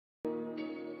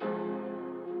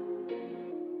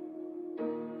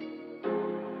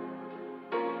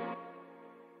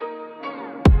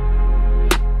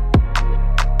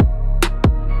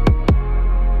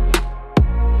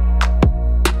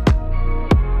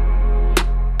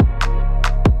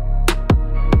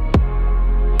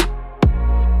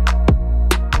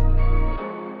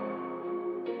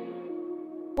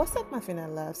What's up, my Finna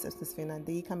love sisters? Finna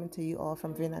D coming to you all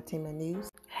from Finna Team News.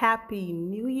 Happy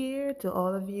New Year to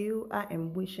all of you. I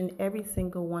am wishing every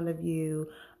single one of you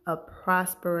a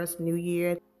prosperous New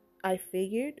Year. I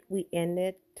figured we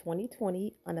ended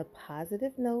 2020 on a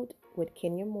positive note with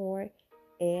Kenya Moore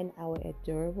and our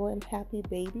adorable and happy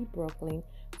baby Brooklyn.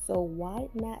 So why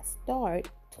not start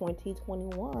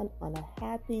 2021 on a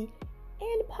happy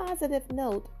and positive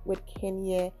note with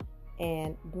Kenya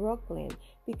and Brooklyn,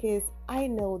 because I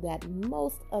know that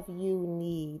most of you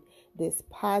need this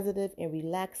positive and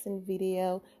relaxing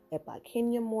video about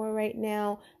Kenya Moore right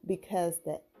now, because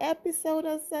the episode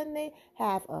of Sunday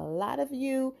have a lot of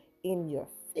you in your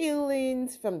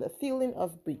feelings, from the feeling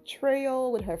of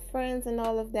betrayal with her friends and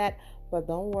all of that. But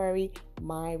don't worry,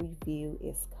 my review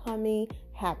is coming.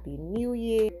 Happy New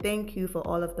Year. Thank you for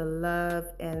all of the love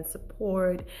and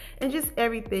support and just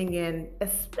everything, and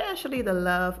especially the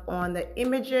love on the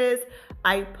images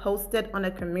I posted on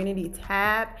the community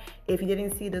tab. If you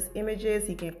didn't see those images,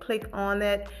 you can click on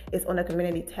it. It's on the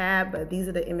community tab, but these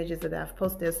are the images that I've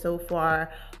posted so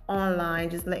far online.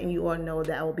 Just letting you all know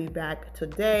that I will be back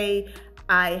today.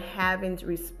 I haven't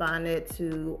responded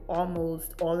to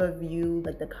almost all of you,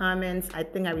 like the comments. I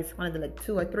think I responded to like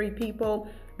 2 or 3 people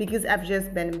because I've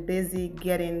just been busy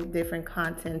getting different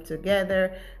content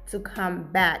together to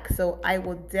come back. So I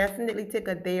will definitely take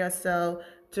a day or so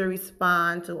to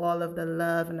respond to all of the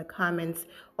love and the comments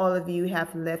all of you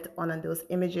have left on those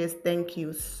images. Thank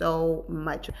you so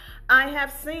much. I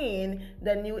have seen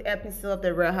the new episode of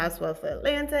The Real Housewives of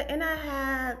Atlanta, and I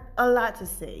had a lot to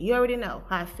say. You already know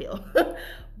how I feel.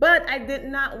 But I did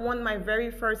not want my very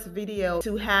first video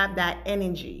to have that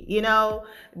energy, you know,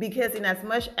 because in as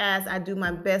much as I do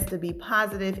my best to be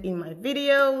positive in my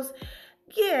videos,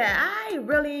 yeah, I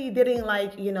really didn't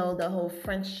like, the whole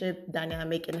friendship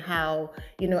dynamic and how,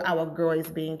 our girl is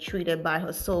being treated by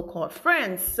her so-called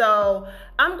friends. So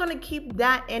I'm going to keep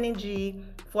that energy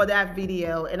for that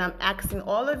video. And I'm asking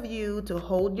all of you to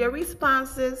hold your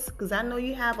responses, because I know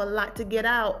you have a lot to get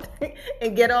out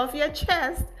and get off your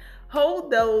chest.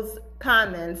 Hold those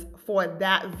comments for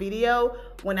that video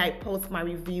when I post my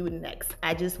review next.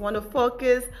 I just want to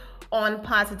focus on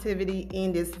positivity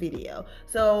in this video.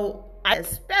 So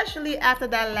especially after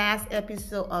that last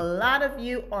episode, a lot of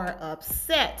you are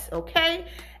upset, okay?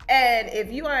 And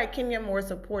if you are a Kenya Moore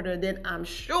supporter, then I'm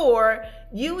sure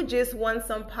you just want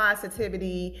some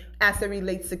positivity as it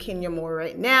relates to Kenya Moore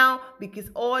right now, because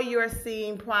all you're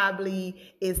seeing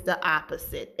probably is the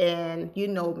opposite. And you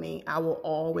know me, I will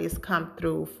always come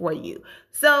through for you.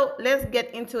 So let's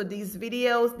get into these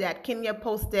videos that Kenya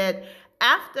posted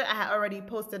after I had already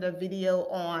posted a video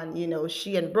on,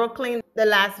 she and Brooklyn, the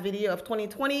last video of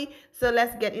 2020. So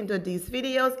let's get into these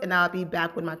videos and I'll be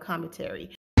back with my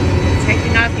commentary.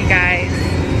 Taking off, you guys.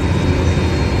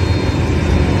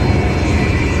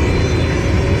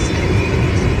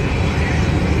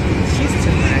 She's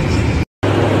too much.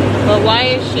 But why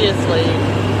is she asleep?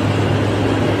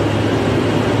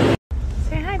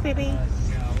 Say hi, baby.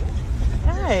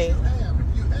 Hi.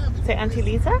 Say Auntie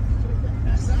Lisa.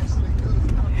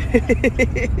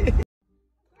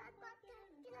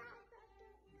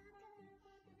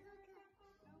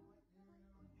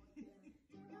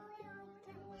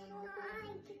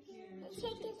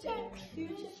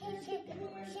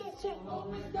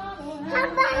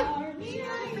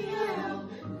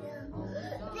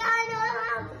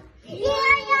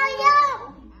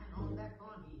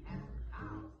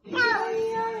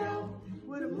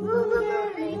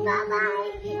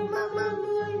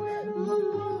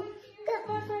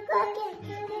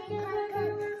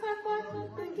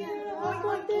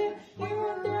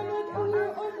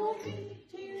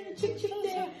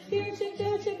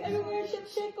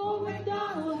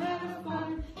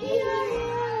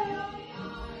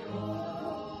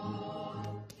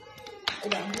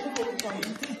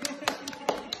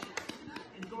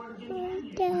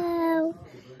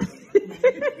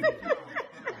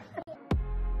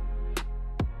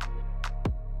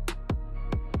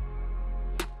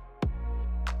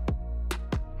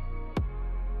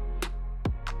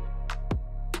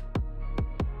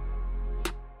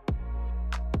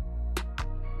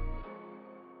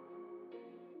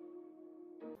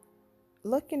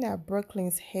 Looking at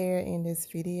Brooklyn's hair in this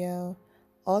video,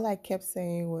 all I kept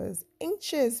saying was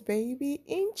inches, baby,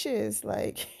 inches.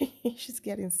 Like, she's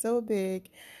getting so big.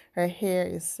 Her hair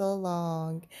is so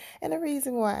long. And the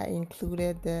reason why I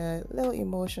included the little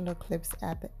emotional clips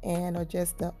at the end, or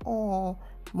just the oh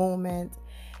moment,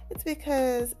 it's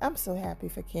because I'm so happy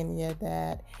for Kenya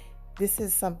that this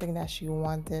is something that she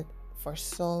wanted for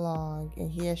so long. And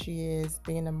here she is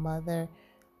being a mother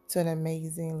to an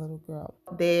amazing little girl.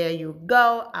 There you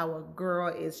go. Our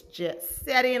girl is jet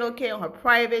setting, okay, on her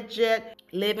private jet,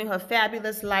 living her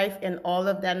fabulous life and all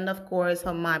of that. And of course,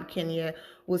 her mom, Kenya,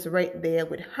 was right there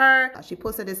with her. She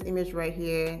posted this image right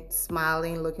here,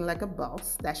 smiling, looking like a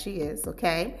boss that she is,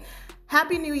 okay?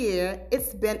 Happy New Year.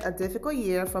 It's been a difficult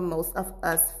year for most of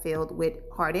us, filled with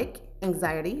heartache,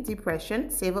 anxiety, depression,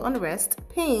 civil unrest,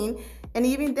 pain, and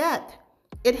even death.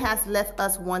 It has left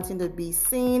us wanting to be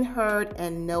seen, heard,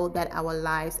 and know that our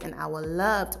lives and our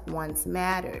loved ones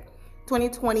matter.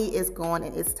 2020 is gone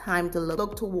and it's time to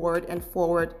look toward and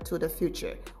forward to the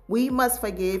future. We must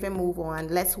forgive and move on.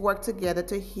 Let's work together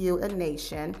to heal a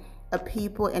nation, a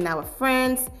people, and our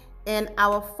friends and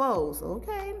our foes,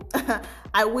 okay?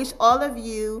 I wish all of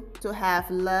you to have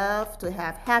love, to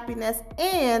have happiness,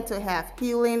 and to have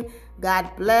healing.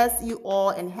 God bless you all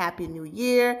and Happy New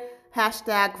Year.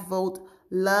 Hashtag vote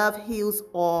love heals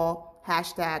all.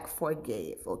 Hashtag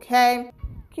forgive, okay?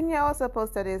 Kenya also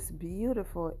posted this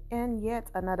beautiful and yet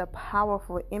another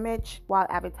powerful image while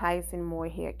advertising more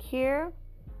hair care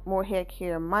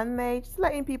Monday, just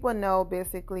letting people know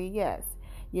basically, yes,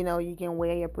 you know, you can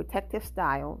wear your protective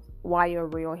styles while your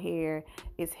real hair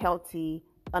is healthy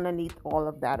underneath all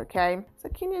of that, okay? So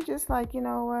Kenya just like, you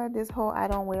know what, this whole I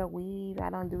don't wear weave, I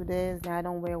don't do this, I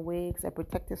don't wear wigs, a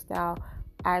protective style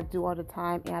I do all the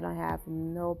time, and I don't have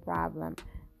no problem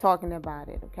talking about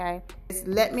it, okay?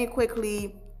 Let me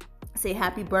quickly say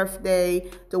happy birthday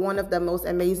to one of the most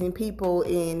amazing people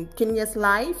in Kenya's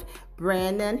life,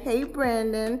 Brandon. Hey,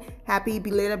 Brandon. Happy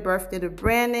belated birthday to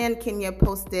Brandon. Kenya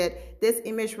posted this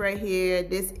image right here,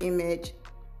 this image,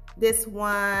 this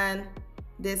one,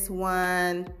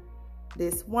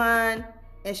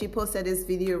 and she posted this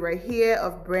video right here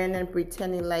of Brandon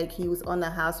pretending like he was on a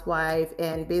housewife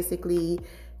and basically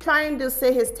trying to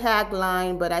say his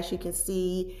tagline, but as you can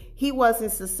see, he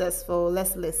wasn't successful.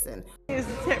 Let's listen. He's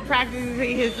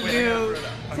practicing his new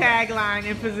tagline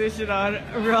and position on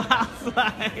Real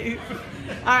Housewives.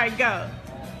 All right, go.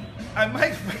 I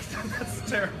might fix that. That's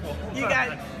terrible. You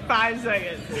got 5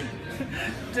 seconds.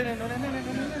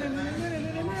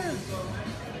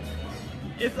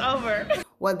 It's over.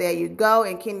 Well, there you go.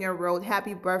 And Kenya wrote,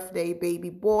 happy birthday, baby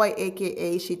boy,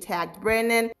 aka she tagged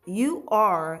Brennan. You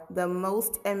are the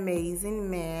most amazing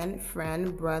man,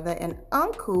 friend, brother, and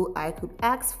uncle I could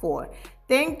ask for.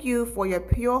 Thank you for your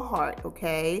pure heart,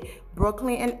 okay?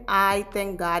 Brooklyn and I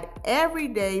thank God every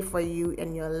day for you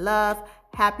and your love.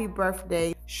 Happy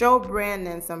birthday. Show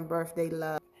Brandon some birthday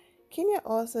love. Kenya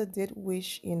also did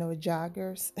wish,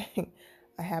 joggers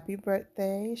a happy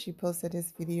birthday. She posted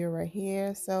this video right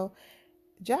here. So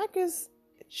joggers,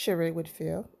 Sheree would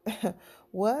feel,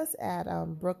 was at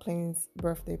Brooklyn's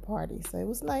birthday party. So it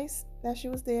was nice that she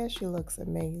was there. She looks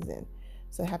amazing.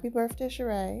 So happy birthday,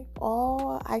 Sheree.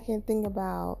 All I can think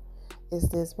about is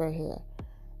this right here.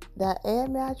 That air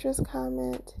mattress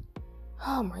comment.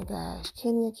 Oh my gosh,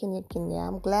 Kenya.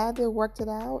 I'm glad they worked it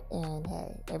out, and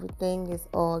hey, everything is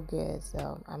all good,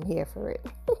 so I'm here for it.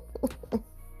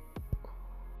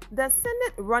 The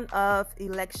Senate runoff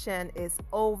election is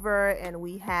over, and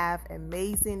we have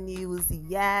amazing news.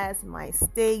 Yes, my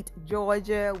state,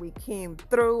 Georgia, we came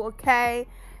through, okay?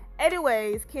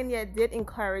 Anyways, Kenya did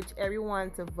encourage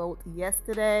everyone to vote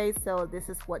yesterday, so this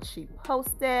is what she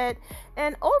posted.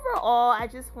 And overall, I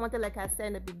just wanted, like I said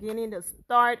in the beginning, to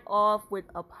start off with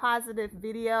a positive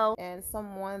video and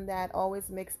someone that always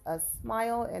makes us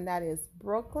smile, and that is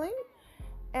Brooklyn.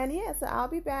 And yeah, so I'll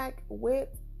be back with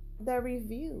the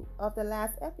review of the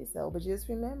last episode. But just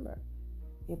remember,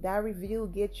 if that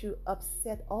review gets you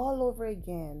upset all over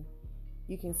again,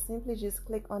 you can simply just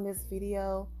click on this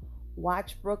video,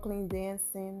 watch Brooklyn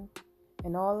dancing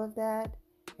and all of that,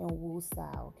 and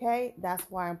woosah, okay? That's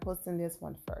why I'm posting this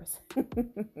one first.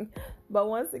 But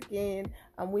once again,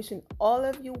 I'm wishing all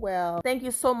of you well. Thank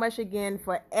you so much again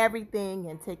for everything,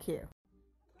 and take care.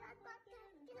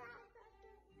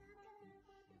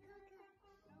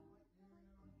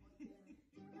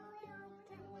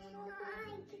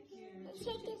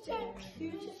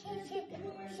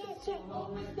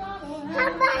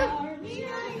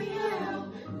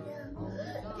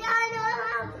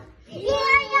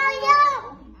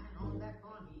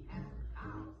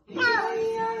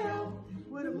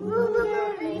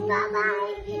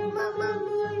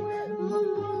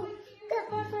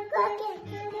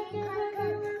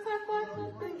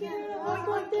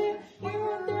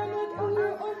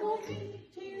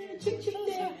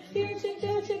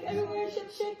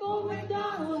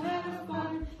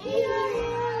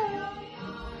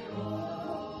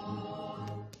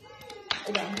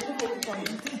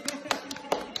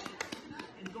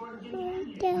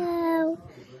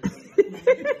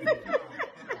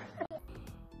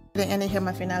 the ending here,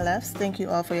 my Fina loves. Thank you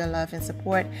all for your love and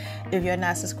support. If you're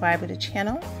not subscribed to the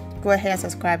channel, go ahead and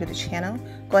subscribe to the channel.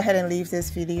 Go ahead and leave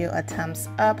this video a thumbs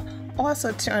up.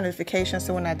 Also turn on notifications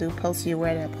so when I do post, you're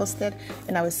aware that I posted.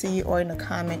 And I will see you all in the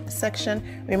comment section.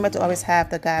 Remember to always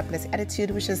have the God bless attitude,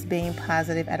 which is being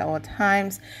positive at all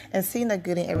times and seeing the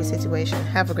good in every situation.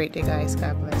 Have a great day, guys.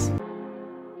 God bless.